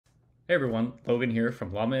Hey everyone, Logan here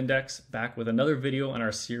from LlamaIndex, back with another video on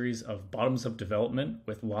our series of bottoms-up development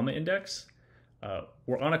with LlamaIndex.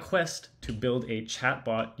 We're on a quest to build a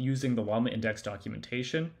chatbot using the LlamaIndex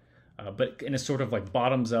documentation, but in a sort of like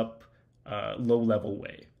bottoms-up, low-level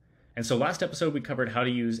way. And so last episode we covered how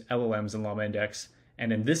to use LLMs in LlamaIndex,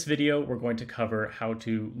 and in this video we're going to cover how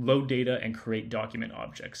to load data and create document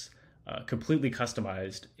objects, completely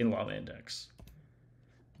customized in LlamaIndex.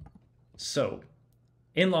 So,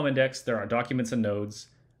 in LlamaIndex, there are documents and nodes.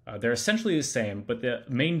 They're essentially the same, but the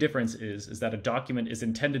main difference is that a document is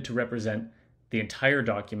intended to represent the entire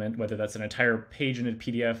document, whether that's an entire page in a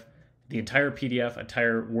PDF, the entire PDF,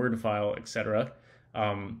 entire Word file, etc.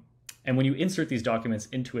 And when you insert these documents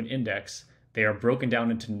into an index, they are broken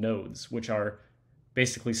down into nodes, which are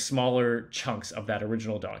basically smaller chunks of that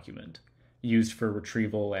original document used for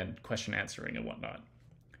retrieval and question answering and whatnot.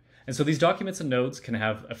 And so these documents and nodes can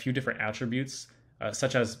have a few different attributes,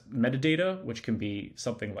 such as metadata, which can be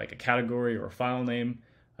something like a category or a file name,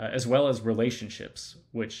 as well as relationships,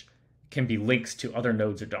 which can be links to other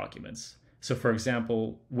nodes or documents. So for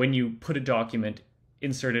example, when you put a document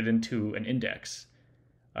inserted into an index,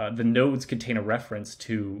 the nodes contain a reference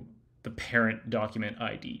to the parent document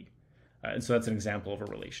ID. And so that's an example of a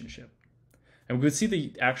relationship. And we would see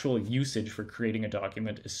the actual usage for creating a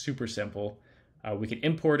document is super simple. We can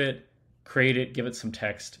import it, create it, give it some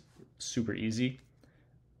text, super easy.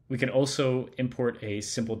 We can also import a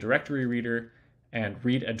simple directory reader and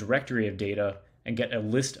read a directory of data and get a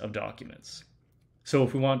list of documents. So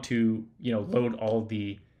if we want to, load all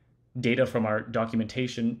the data from our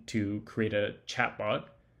documentation to create a chatbot,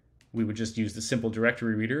 we would just use the simple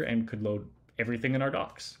directory reader and could load everything in our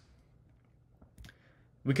docs.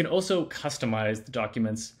 We can also customize the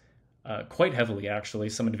documents quite heavily, actually,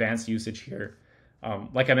 some advanced usage here.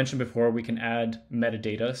 Like I mentioned before, we can add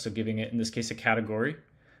metadata, so giving it, in this case, a category.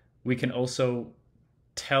 We can also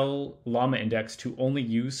tell LlamaIndex to only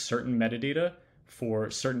use certain metadata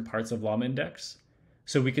for certain parts of LlamaIndex.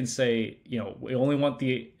 So we can say, we only want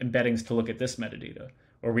the embeddings to look at this metadata,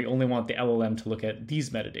 or we only want the LLM to look at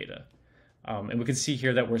these metadata. And we can see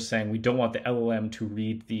here that we're saying we don't want the LLM to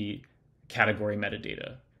read the category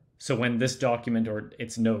metadata. So when this document or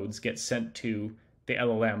its nodes get sent to the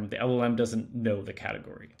LLM doesn't know the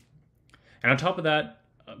category. And on top of that,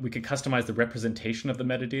 we could customize the representation of the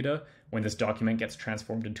metadata when this document gets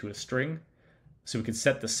transformed into a string. So we could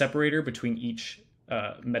set the separator between each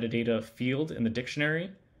metadata field in the dictionary.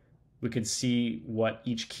 We could see what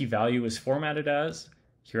each key value is formatted as.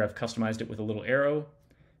 Here I've customized it with a little arrow.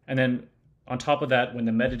 And then on top of that, when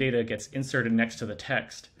the metadata gets inserted next to the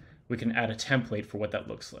text, we can add a template for what that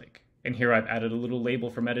looks like. And here I've added a little label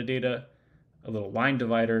for metadata, a little line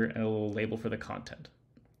divider, and a little label for the content.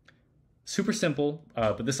 Super simple,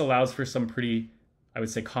 but this allows for some pretty, I would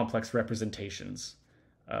say, complex representations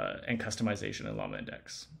and customization in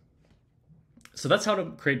LlamaIndex. So that's how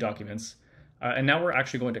to create documents. And now we're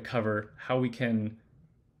actually going to cover how we can,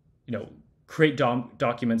 create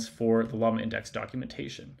documents for the LlamaIndex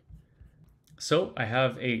documentation. So I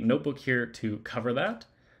have a notebook here to cover that.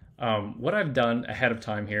 What I've done ahead of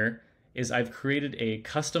time here is I've created a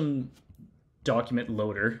custom document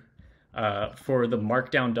loader for the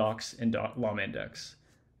Markdown docs in LlamaIndex.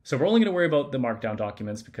 So we're only going to worry about the Markdown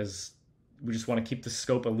documents because we just want to keep the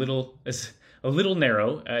scope a little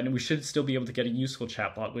narrow, and we should still be able to get a useful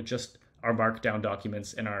chatbot with just our Markdown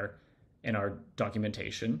documents in our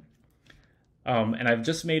documentation. And I've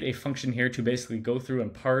just made a function here to basically go through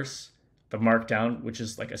and parse the Markdown, which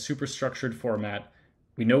is like a super structured format.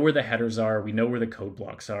 We know where the headers are, we know where the code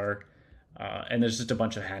blocks are, and there's just a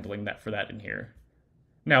bunch of handling for that in here.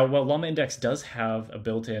 Now, while LlamaIndex does have a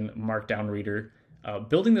built-in Markdown reader,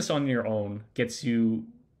 building this on your own gets you,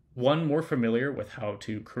 one, more familiar with how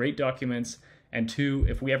to create documents, and two,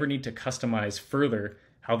 if we ever need to customize further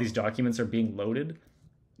how these documents are being loaded,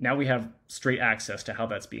 now we have straight access to how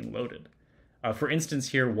that's being loaded. For instance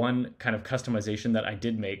here, one kind of customization that I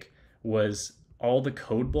did make was all the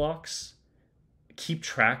code blocks keep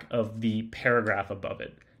track of the paragraph above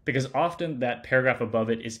it, because often that paragraph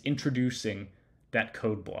above it is introducing that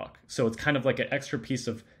code block. So it's kind of like an extra piece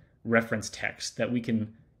of reference text that we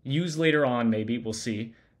can use later on, maybe, we'll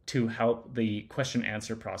see, to help the question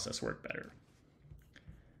answer process work better.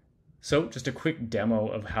 So just a quick demo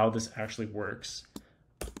of how this actually works.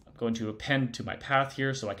 I'm going to append to my path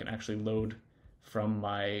here so I can actually load from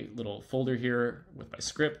my little folder here with my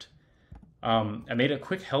script. I made a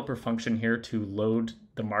quick helper function here to load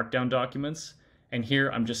the Markdown documents. And here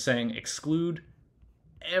I'm just saying exclude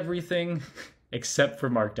everything except for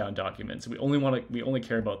Markdown documents. We only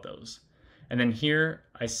care about those. And then here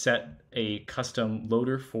I set a custom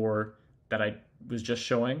loader for that I was just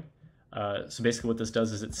showing. So basically what this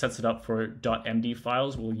does is it sets it up for .md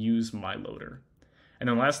files will use my loader. And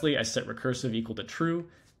then lastly, I set recursive equal to true.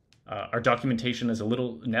 Our documentation is a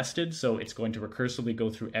little nested, so it's going to recursively go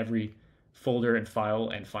through every folder and file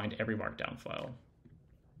and find every Markdown file.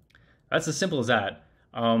 That's as simple as that.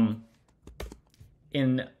 I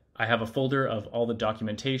have a folder of all the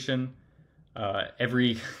documentation,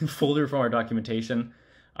 every folder from our documentation.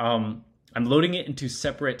 I'm loading it into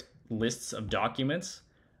separate lists of documents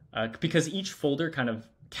because each folder kind of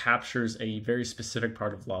captures a very specific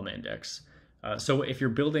part of LlamaIndex. So if you're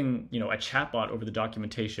building, a chatbot over the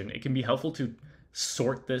documentation, it can be helpful to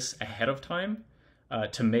sort this ahead of time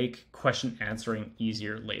to make question answering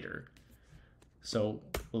easier later. So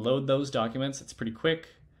load those documents. It's pretty quick.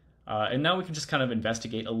 And now we can just kind of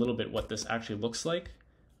investigate a little bit what this actually looks like.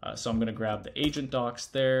 So I'm going to grab the agent docs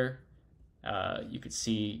there. You could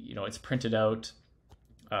see, it's printed out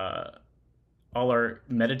all our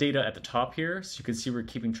metadata at the top here. So you can see we're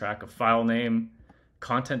keeping track of file name.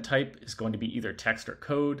 Content type is going to be either text or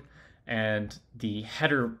code. And the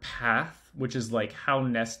header path, which is like how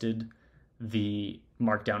nested the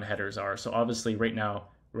Markdown headers are. So obviously right now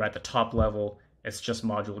we're at the top level. It's just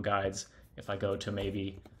module guides. If I go to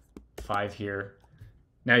maybe 5 here,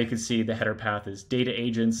 now you can see the header path is data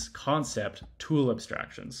agents, concept, tool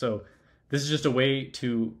abstraction. So this is just a way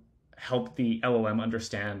to help the LLM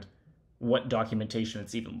understand what documentation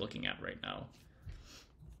it's even looking at right now.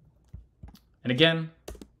 And again,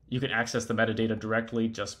 you can access the metadata directly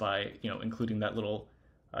just by including that little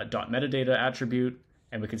 .metadata attribute,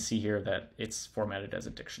 and we can see here that it's formatted as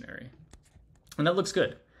a dictionary. And that looks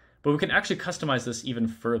good. But we can actually customize this even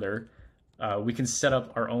further. We can set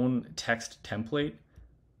up our own text template.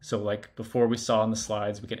 So like before we saw on the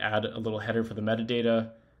slides, we could add a little header for the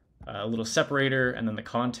metadata, a little separator, and then the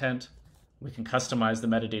content. We can customize the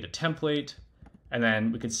metadata template, and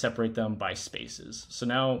then we could separate them by spaces. So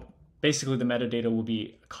now basically the metadata will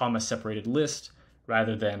be a comma-separated list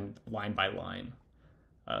rather than line by line.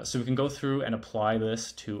 So we can go through and apply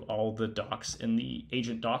this to all the docs in the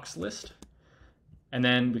agent docs list. And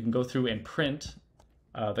then we can go through and print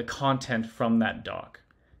the content from that doc.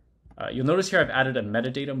 You'll notice here I've added a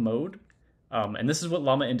metadata mode. And this is what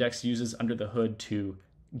LlamaIndex uses under the hood to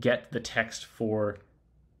get the text for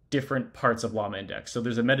different parts of LlamaIndex. So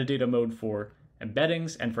there's a metadata mode for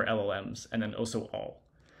embeddings and for LLMs, and then also all.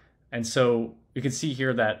 And so you can see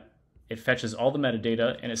here that it fetches all the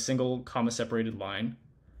metadata in a single comma-separated line,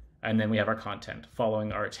 and then we have our content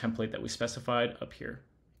following our template that we specified up here.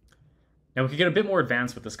 Now we could get a bit more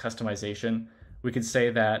advanced with this customization. We could say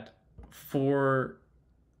that for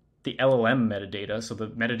the LLM metadata, so the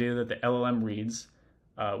metadata that the LLM reads,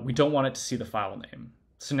 we don't want it to see the file name.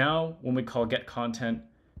 So now when we call get content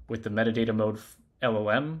with the metadata mode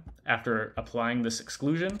LLM, after applying this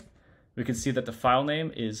exclusion, we can see that the file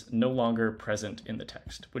name is no longer present in the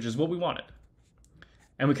text, which is what we wanted.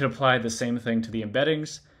 And we can apply the same thing to the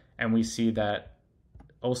embeddings, and we see that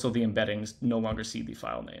also the embeddings no longer see the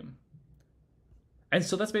file name. And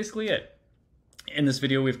so that's basically it. In this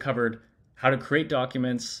video, we've covered how to create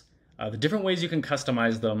documents, the different ways you can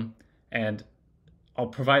customize them, and I'll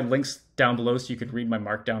provide links down below so you can read my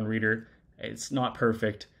Markdown reader. It's not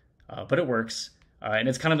perfect, but it works. And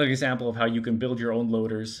it's kind of an example of how you can build your own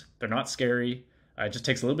loaders. They're not scary. It just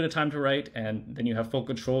takes a little bit of time to write, and then you have full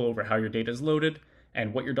control over how your data is loaded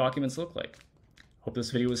and what your documents look like. Hope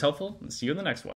this video was helpful, and see you in the next one.